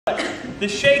The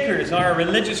Shakers are a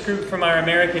religious group from our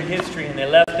American history, and they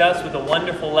left us with a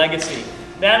wonderful legacy,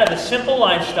 that of a simple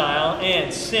lifestyle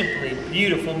and simply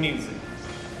beautiful music.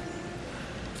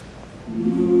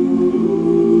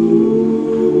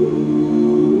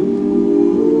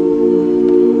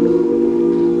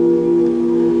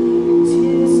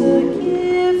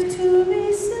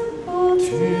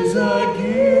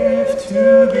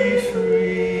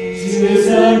 Tis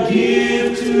a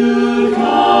gift to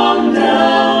come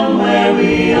down where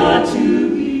we ought to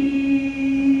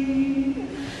be.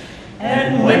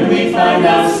 And when we find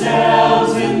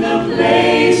ourselves in the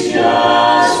place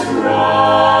just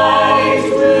right,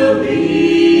 we'll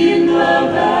be in the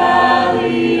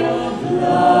valley of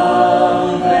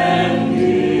love and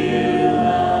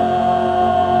delight.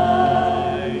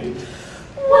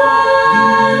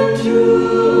 One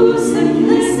true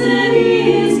simplicity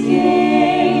is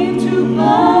gained.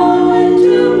 Bow and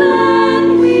to man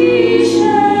we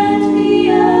shan't be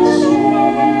ashamed.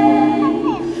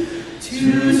 To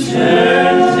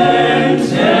turn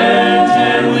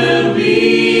and will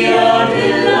be our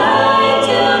delight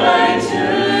till by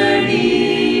turning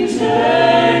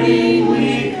we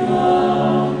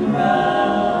come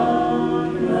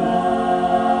round.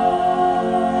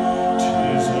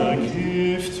 'Tis a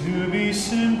gift to be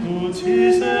simple,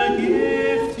 'tis a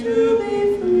gift to be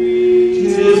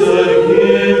free. 'Tis a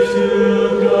gift to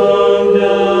come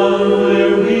down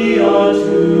where we ought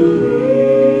to be.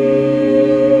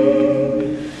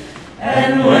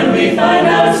 And when we find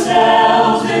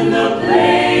ourselves in the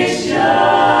place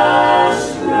just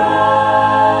right,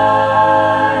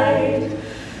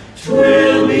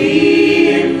 'twill be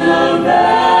in the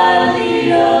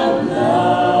valley of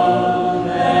love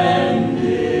and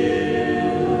delight.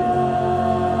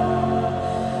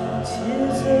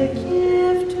 'Tis a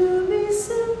gift to be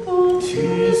simple,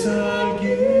 'tis a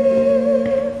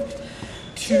gift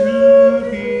to